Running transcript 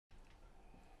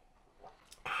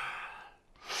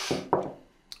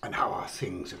And how are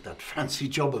things at that fancy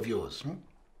job of yours?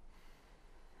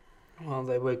 Well,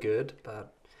 they were good,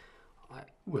 but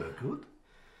Were good?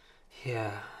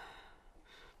 yeah,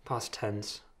 past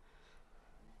tense.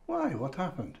 Why? What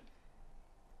happened?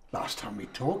 Last time we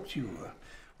talked, you were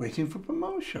waiting for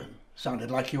promotion.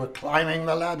 Sounded like you were climbing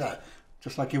the ladder,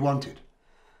 just like you wanted.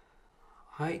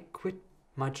 I quit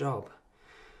my job.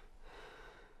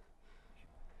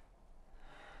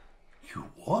 You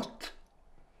what?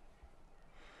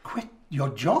 Quit your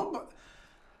job?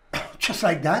 Just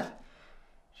like that?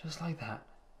 Just like that.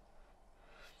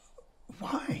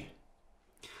 Why?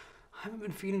 I haven't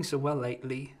been feeling so well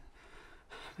lately.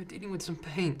 I've been dealing with some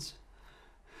pains.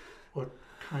 What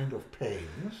kind of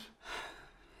pains?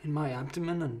 In my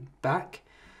abdomen and back.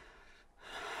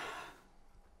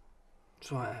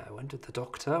 So I went to the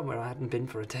doctor where I hadn't been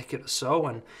for a decade or so,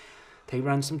 and they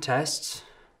ran some tests.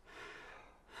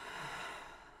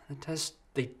 The tests,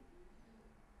 they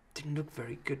didn't look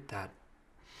very good, Dad.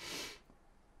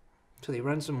 So they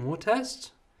ran some more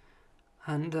tests,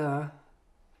 and I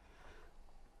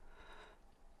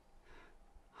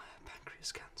had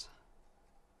pancreas cancer.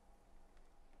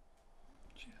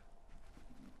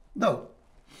 No.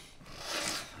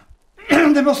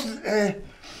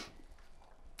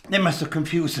 They must have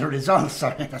confused the results.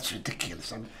 I mean, that's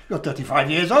ridiculous. You're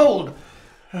 35 years old.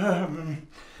 Well,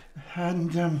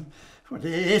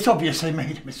 it's obvious they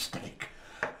made a mistake.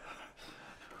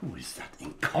 Who is that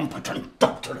incompetent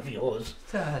doctor of yours?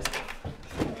 Dad.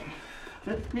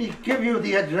 Let me give you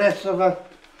the address of a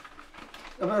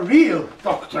real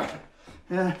doctor.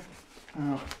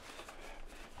 Oh,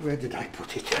 where did I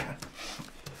put it?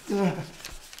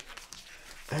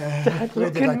 Dad,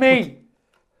 look at me.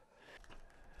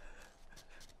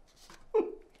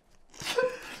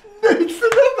 Nathan,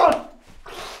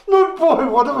 my boy,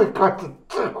 what have I got to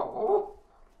do?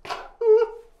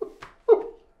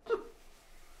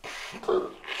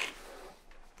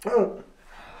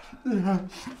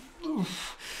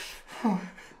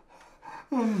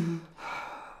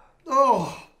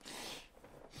 Oh.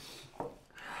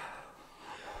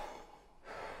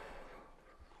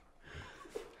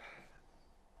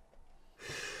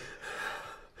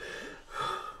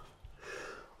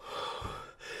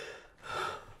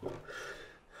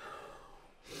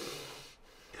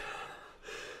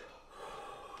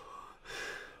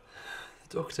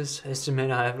 Doctors estimate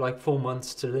I have like 4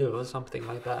 months to live or something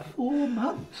like that. 4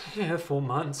 months? Yeah, 4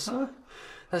 months. Huh?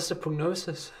 That's the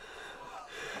prognosis.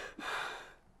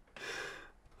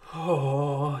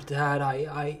 Oh, Dad,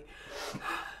 I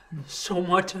so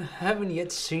much I haven't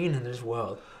yet seen in this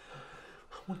world.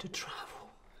 I want to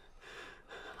travel.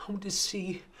 I want to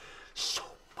see so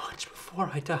much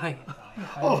before I die.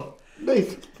 Oh,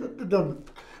 Nathan,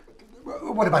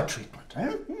 what about treatment,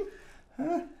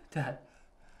 huh? Dad,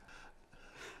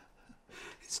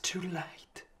 it's too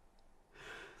late.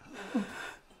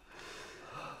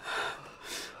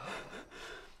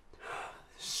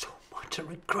 So much I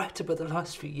regret about the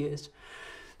last few years.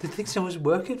 The things I was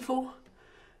working for.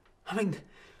 I mean,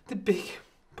 the big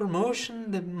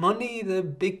promotion, the money, the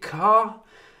big car.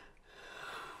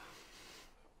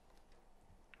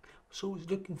 I was always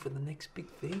looking for the next big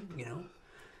thing, you know?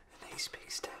 The next big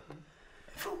step.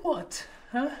 For what?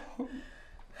 Huh?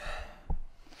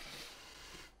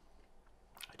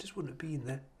 I just want to be in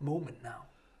that moment now.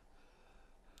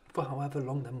 For however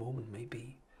long that moment may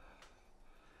be.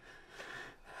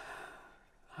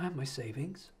 I have my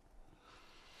savings.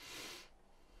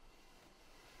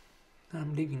 And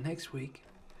I'm leaving next week.